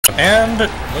And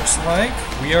looks like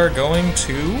we are going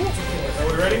to... Are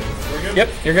we ready? Are we good? Yep,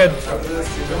 you're good.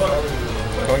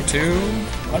 Going to...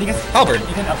 What do you get? Halberd. You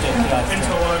can update the guys.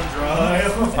 Until I'm dry.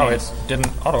 Oh, it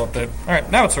didn't auto-update. Alright,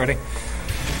 now it's ready. 3,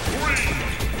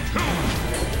 2,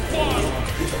 1,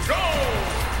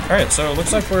 go! Alright, so it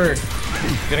looks like we're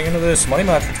getting into this money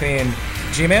match between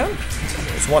G-Man.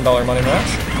 It's $1 money match.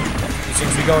 He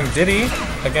seems to be going Diddy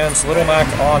against Little Mac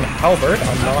on Halberd.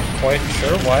 I'm not quite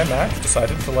sure why Mac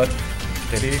decided to let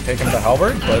Diddy take him to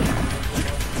Halberd, but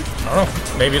I don't know.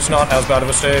 Maybe it's not as bad of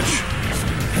a stage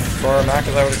for Mac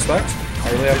as I would expect.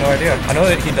 I really have no idea. I know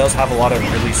that he does have a lot of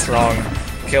really strong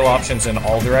kill options in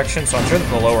all directions, so I'm sure that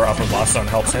the lower upper blast zone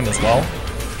helps him as well.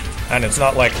 And it's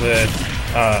not like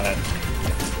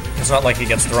he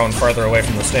gets thrown farther away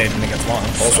from the stage when he gets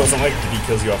launched. Also, it's not like he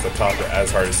kills you off the top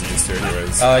as hard as he used to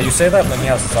anyways. You say that, but then he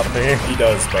has the top B. He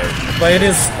does, but it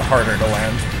is harder to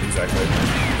land. Exactly.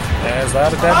 Is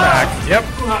that a dead Mac? Yep.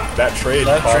 That trade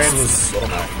was Little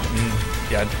Mac.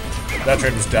 Yeah, that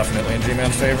trade was definitely in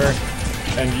G-Man's favor.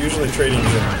 And usually trading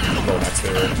is in Little Mac's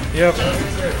favor. Yep.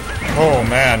 Oh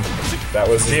man, that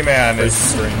was G-Man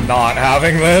is not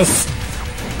having this.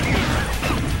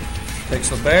 Takes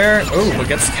the bear. Oh, but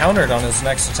gets countered on his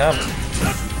next attempt.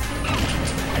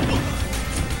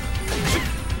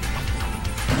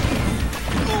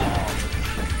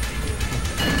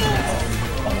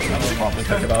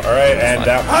 Alright, and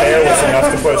that bear was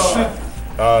enough to push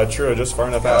Churro just far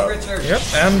enough out. Yep,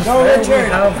 and there we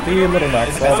have the Little Mac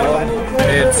problem.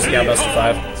 It's, yeah, best of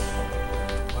 5.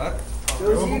 What?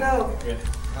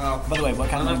 By the way, what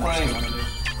kind of match do you want to do?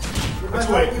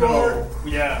 Wait, no.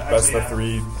 Yeah. Best of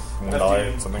 3,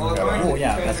 $1, something like that. Oh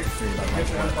yeah, best of 3, but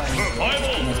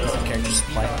no specific characters to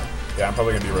play. Yeah, I'm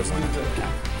probably gonna be Rosaline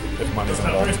if money's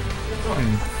involved.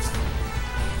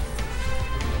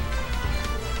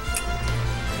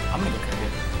 I'm gonna go Kirby.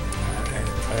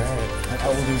 Alright. I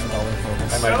will lose $1 for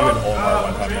this. I might do an Olmar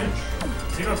one time.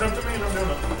 See no attempt to me, and I'm doing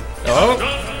it. Oh,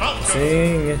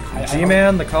 seeing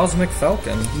G-Man, the Cosmic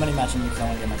Falcon. Money matching because I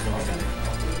want to get my feelings out.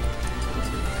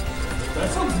 That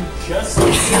sounds just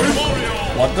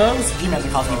What does? G-Man's a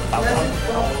Cosmic Falcon.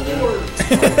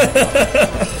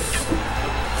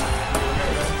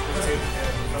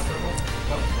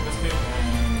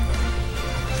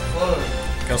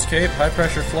 Ghost Cape, High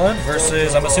Pressure Flood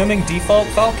versus, I'm assuming, Default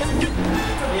Falcon?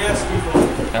 Yes,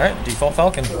 default. Alright, Default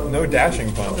Falcon. No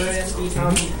dashing punch.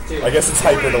 I guess it's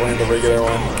hyper to land the regular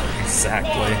one.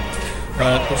 Exactly.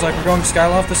 Looks like we're going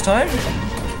Skyloft this time.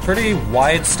 Pretty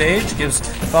wide stage, gives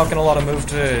Falcon a lot of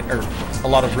a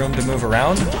lot of room to move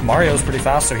around. Mario's pretty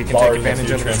fast, so he can take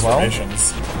advantage of it as well.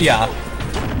 Yeah.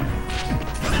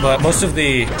 But most of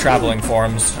the traveling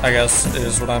forms, I guess,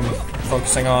 is what I'm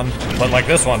focusing on. But like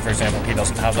this one, for example, he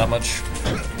doesn't have that much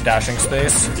dashing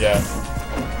space. Yeah.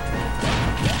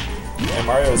 And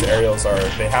Mario's aerials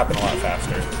they happen a lot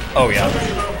faster. Oh yeah.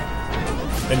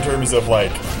 In terms of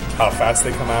like how fast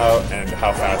they come out and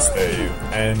how fast they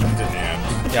end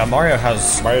and yeah, Mario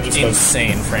has just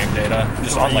insane frame data,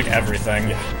 just on like everything.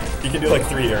 Yeah. He can do like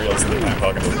 3 aerials at a time,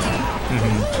 Falcon does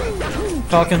not.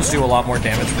 Falcons do a lot more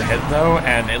damage per hit though,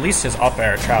 and at least his up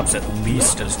air traps at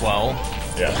least as well.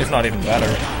 Yeah. If not even better.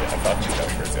 Yeah, Falcon's got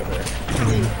first up there.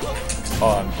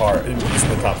 On par. He's in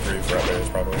the top 3 for up airs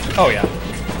probably. Oh yeah.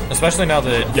 Especially now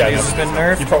that Diddy has been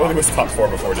nerfed. He probably was top 4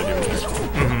 before Diddy was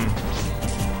nerfed.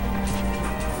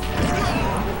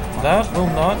 That will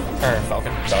not...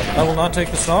 Falcon. That will not take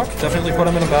the stock. Definitely put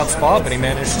him in a bad spot, but he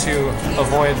managed to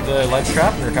avoid the ledge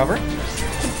trap and recover.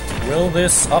 Will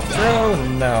this up throw?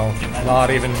 No. Not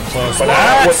even close. But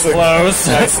that's close.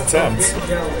 Nice attempt.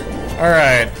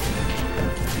 Alright.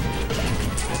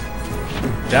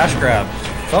 Dash grab.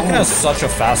 Falcon has such a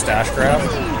fast dash grab.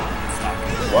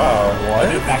 Wow. What?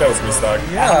 I didn't think that was restock.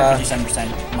 Yeah.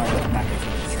 57% Mario back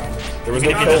strong. There was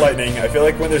no kill lightning. I feel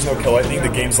like when there's no kill lightning, the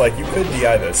game's like, you could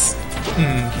DI this.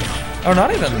 Oh,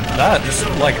 not even that. Just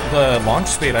like the launch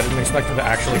speed, I didn't expect him to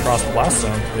actually cross the blast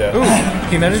zone. Yeah. Ooh,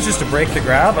 he manages to break the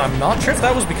grab. I'm not sure if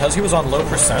that was because he was on low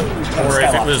percent or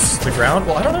if it was the ground.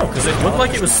 Well, I don't know, because it looked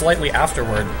like it was slightly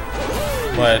afterward.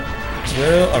 But,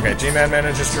 okay, G-Man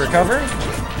manages to recover.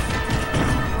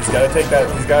 He's got to take that.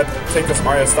 He's got to take this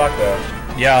Mario stock, though.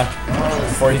 Yeah.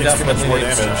 Before he takes too much more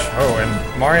damage. Oh,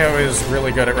 and Mario is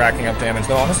really good at racking up damage.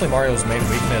 Though, honestly, Mario's main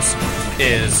weakness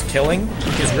is killing.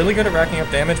 He's really good at racking up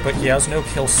damage, but he has no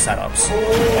kill setups.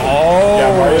 Oh!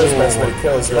 Yeah, Mario's best way to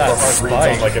kill is your hard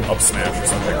reads on, like, an up smash or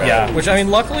something, right? Yeah, which, I mean,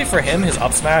 luckily for him, his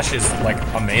up smash is, like,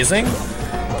 amazing.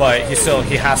 But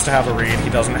he has to have a read. He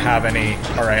doesn't have any,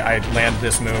 alright, I land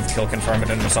this move, kill confirm it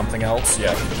into something else.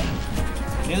 Yeah.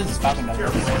 Neither does Falcon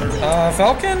does.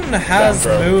 Falcon has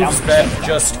Down throw. moves that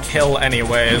just kill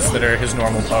anyways, that are his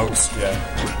normal pokes.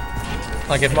 Yeah.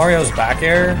 Like if Mario's back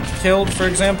air killed, for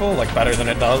example, like better than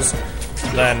it does,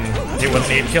 then he wouldn't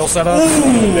need kill setup.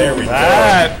 There we go.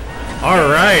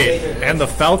 Alright, and the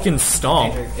Falcon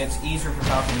Stomp. It's easier for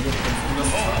Falcon to get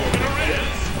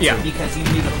Yeah. because you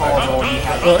need the power roll. You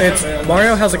have Well, it's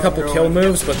Mario has a couple kill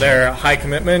moves, but they're high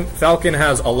commitment. Falcon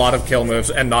has a lot of kill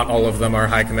moves, and not all of them are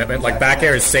high commitment. Like back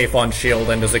air is safe on shield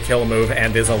and is a kill move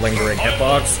and is a lingering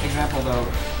hitbox. example though,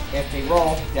 if they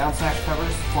roll, down smash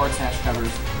covers, forward smash covers,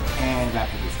 and back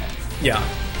to these guys. Yeah.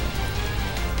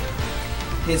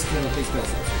 His kill sets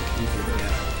are easier to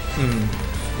get.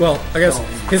 Well, I guess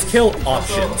his kill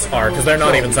options are, because they're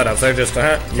not even set up, so they're just,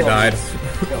 you died.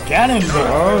 Ganondorf.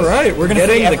 Alright, we're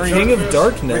getting the King of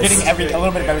Darkness. We're getting a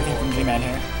little bit of everything from G-Man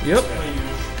here. Yep.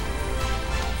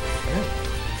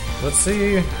 Let's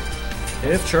see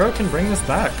if Churro can bring this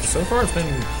back. So far it's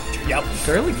been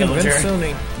fairly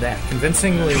convincingly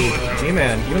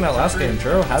G-Man. Even that last game,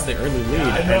 Churro had the early lead,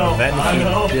 and then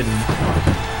he didn't.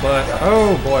 But,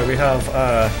 oh boy, we have,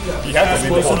 He had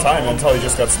the lead the whole time until he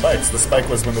just got spikes. The spike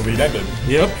was when the lead ended.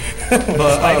 Yep.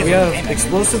 But we have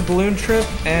Explosive Balloon Trip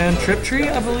and Trip Tree,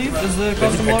 I believe, is the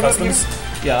custom pick loadout here. customs?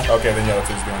 Yeah. Okay, then yeah, that's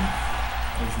what he's doing.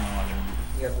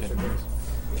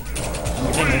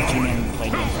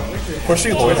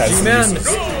 Pushing Lloyd has G-Man,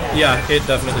 some yeah, it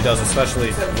definitely does, especially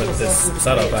with this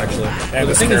setup, actually. And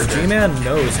the this thing is, character. G-Man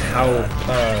knows how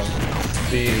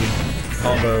the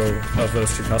combo of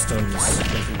those two customs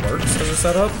works as a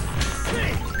setup.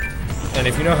 And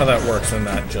if you know how that works, then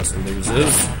that just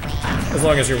loses. As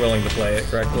long as you're willing to play it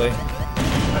correctly.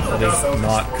 That is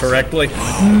not correctly.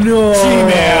 No!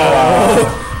 G-Man!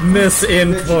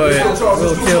 Misinput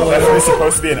will kill That's it. really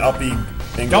supposed to be an uppy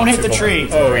thing. Don't hit the tree.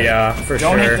 Oh yeah, for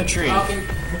Don't sure. hit the tree.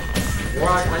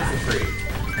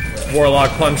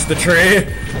 Warlock punch the tree.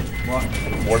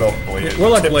 Warlock bladed.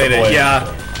 Warlock Tip the bladed, blade.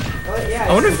 yeah.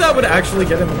 I wonder if that would actually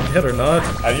get him hit or not.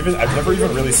 I've never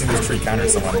even really seen this tree counter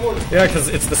someone. Yeah, because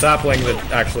it's the sapling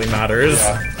that actually matters.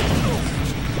 Yeah.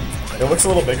 It looks a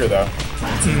little bigger though.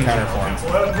 It's in counter form.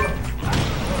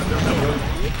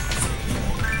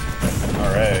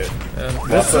 Alright.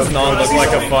 This does not look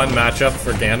like a fun matchup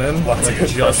for Ganon. Lots of Like, good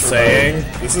just pressure saying.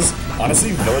 mode. This is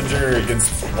honestly Villager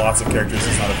against lots of characters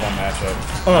is not a fun matchup.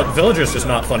 Oh, Villager's just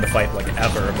not fun to fight, like,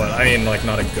 ever, but I mean, like,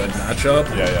 not a good matchup.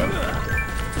 Yeah, yeah.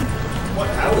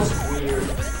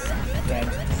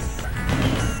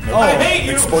 No, I hate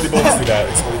you! Explodey bullets do that.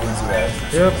 Explodey bullets do that.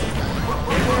 Yep.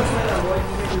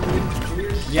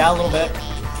 Yeah, a little bit.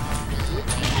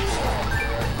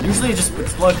 Usually it just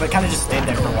explodes, but it kind of just stayed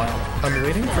there for a while. I'm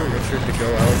waiting for Richard to go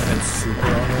out and super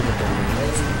honor the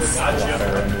balloons and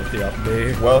splatter him with the up B.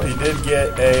 Well, he did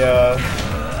get a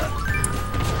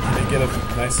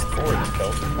nice forward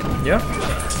kill. Yeah,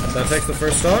 that takes the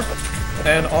first stock.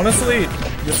 And honestly,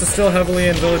 this is still heavily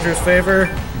in Villager's favor,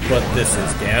 but this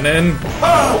is Ganon.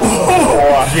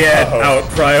 Get out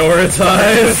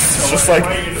prioritized. It's just like,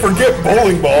 forget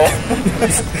bowling ball.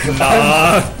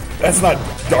 Nah, That's not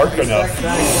dark enough.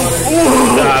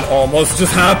 that almost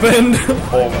just happened.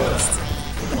 Almost.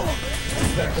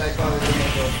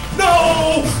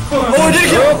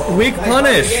 Oh, weak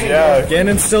punish. Yeah.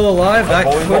 Ganon's still alive. That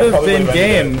bowling could ball have probably been would've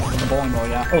ended game. The bowling ball,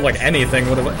 yeah. Oh, like anything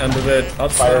would have ended it.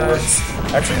 Up Fireworks.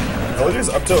 smash. Actually, Villager's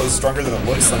up tilt is stronger than it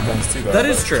looks sometimes too, though. That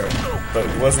is true. But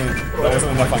that wasn't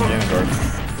enough on Ganondorf.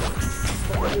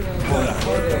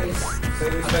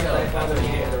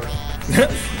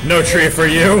 No tree for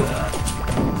you.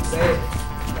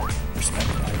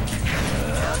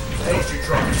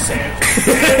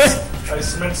 I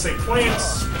just meant to say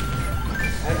plants.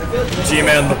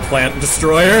 G-Man the plant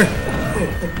destroyer.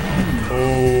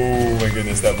 Oh my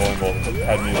goodness, that bowling ball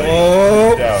had me like.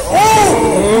 Oh. Yeah.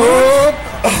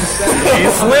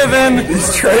 He's living.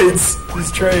 These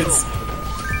trades.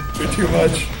 They're too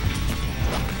much.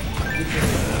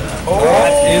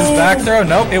 Is back throw?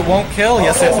 Nope, it won't kill.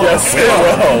 Yes, it will. Yes, it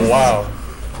will. Wow.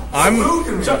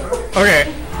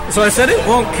 Okay. So I said it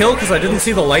won't kill because I didn't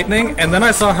see the lightning, and then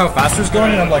I saw how fast it was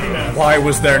going, and I'm like, why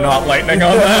was there not lightning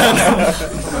on that?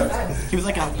 He was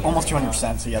like almost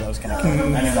 200%, so yeah, that was kind of cool.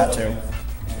 I knew that too.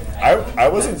 I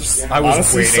wasn't. I was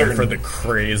honestly waiting certain. for the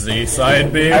crazy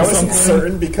side B. I wasn't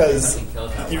certain because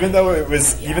even though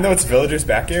it's Villager's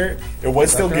back air, it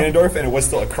was still Ganondorf and it was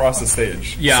still across the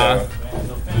stage. Yeah.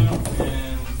 So.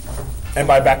 And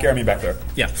by back air, I mean back there.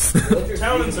 Yeah.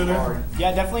 Talon's in there.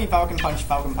 Yeah, definitely Falcon punch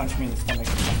me in the stomach.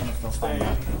 My stomach feels fine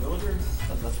now.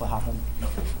 That's what happened.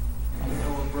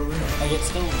 Like, it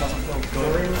still doesn't feel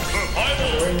good.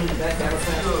 That down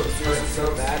smash is so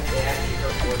bad, it actually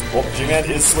hurt more than Well, G-Man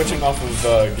is switching off of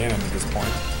Ganon at this point.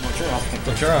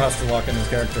 But Churro has to lock in his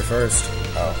character first.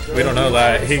 Oh. We don't know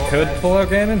that. He could pull out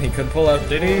Ganon, he could pull out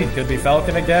Diddy, he could be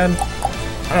Falcon again.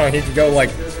 I don't know, he could go like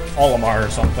Olimar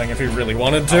or something if he really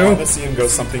wanted I want to. to see him go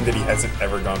something that he hasn't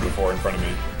ever gone before in front of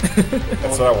me.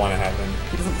 That's what I want to happen.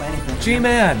 He doesn't play anything.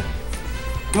 G-Man!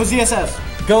 Go ZSS!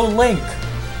 Go Link!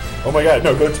 Oh my god,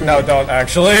 no, go Toon No, Link. don't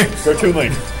actually. Go Toon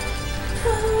Link. I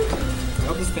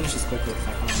hope this finishes quickly.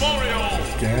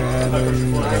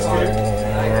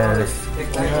 Ganondorf.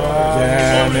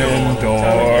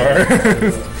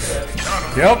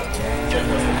 Yep.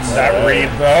 That read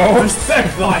though.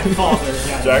 Respect thy father!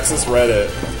 Jaxus read it.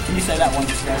 Can you say that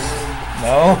once, guys?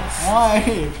 No. Why?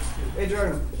 Hey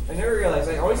Jordan, I never realized,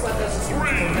 I always thought that's just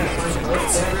something that first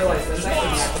place, then I realized that's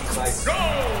actually happens, like,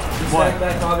 respect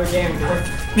that father Ganondorf.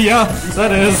 Yeah,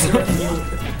 that is.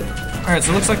 Alright,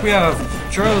 so it looks like we have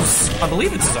Churro's, I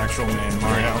believe it's his actual name,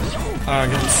 Mario,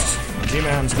 against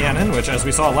G-Man's Ganon, which, as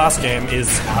we saw last game, is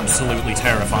absolutely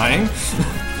terrifying.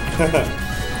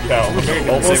 Yeah,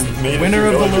 almost made winner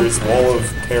it of the Villager's Wall of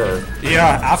Terror.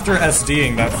 Yeah, after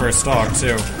SDing that first stock,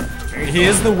 too. He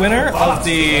is the winner of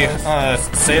the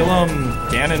Salem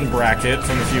Ganon bracket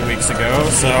from a few weeks ago,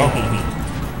 so...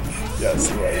 Yes,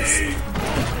 he was.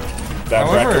 That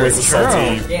However, bracket was a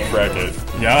salty Churro- bracket.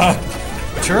 Yeah.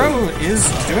 Churro is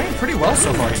doing pretty well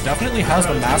so far. He definitely has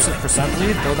the massive percent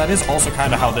lead, though that is also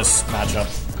kind of how this matchup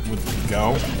would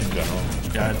go in general.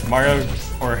 Yeah, Mario,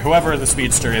 or whoever the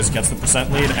speedster is, gets the percent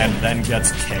lead and then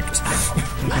gets kicked.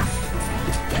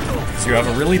 So you have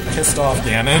a really pissed off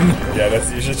Ganon. Yeah, that's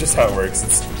usually just how it works.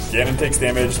 It's Ganon takes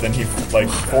damage, then he like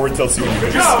forward tilts you and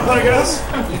you I guess.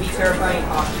 He'd be terrifying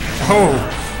hockey. Oh,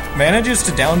 manages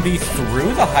to down B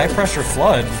through the high pressure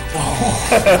flood.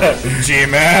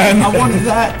 G-Man. I wanted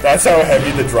that! That's how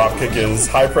heavy the drop kick is.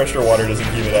 High pressure water doesn't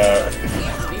keep it out.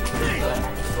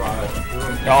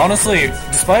 Now, honestly,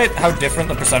 despite how different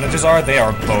the percentages are, they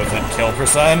are both at kill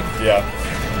percent. Yeah.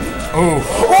 Ooh.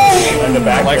 And the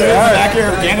back Like there. that. Back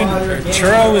here, Ganon.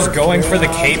 Churro is going for the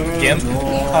Cape Gimp.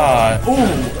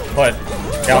 But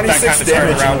got that 26 kind of turned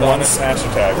damage around in on one it. smash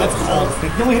attack.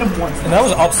 He only hit him once. And that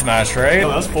was up smash, right? No,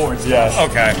 that was forward. Yeah.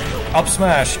 Okay. Up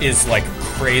smash is like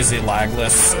crazy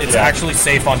lagless. It's Yeah. actually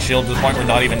safe on shield to the point where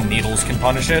not even needles can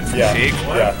punish it. Yeah. Sheik.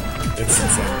 Yeah. It's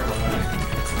insane.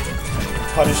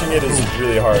 Punishing it is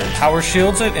really hard. Power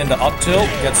shields it into up tilt,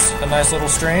 gets a nice little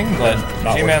string, but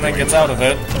Not G-Man worth then doing. gets out of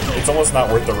it. It's almost not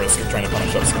worth the risk of trying to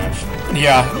punish up smash.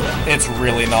 Yeah, it's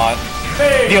really not.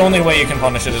 The only way you can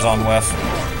punish it is on whiff.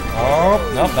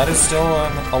 Oh, nope, that is still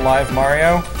an alive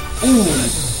Mario.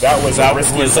 That was That a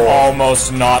risky was roll.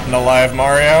 almost not an alive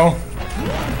Mario.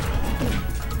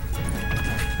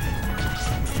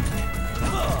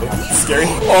 Scary.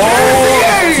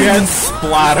 Oh, get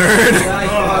splattered.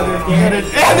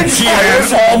 G-Man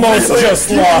almost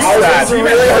just lost that.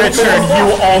 Richard, you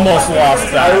almost lost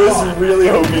I that. was really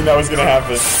hoping that was gonna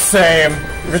happen. Same.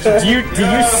 Richard, do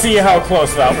you see how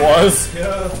close that was?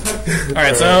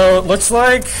 Alright, so looks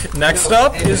like next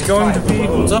up is going to be...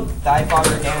 What's up? Thy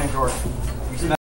father Ganondorf.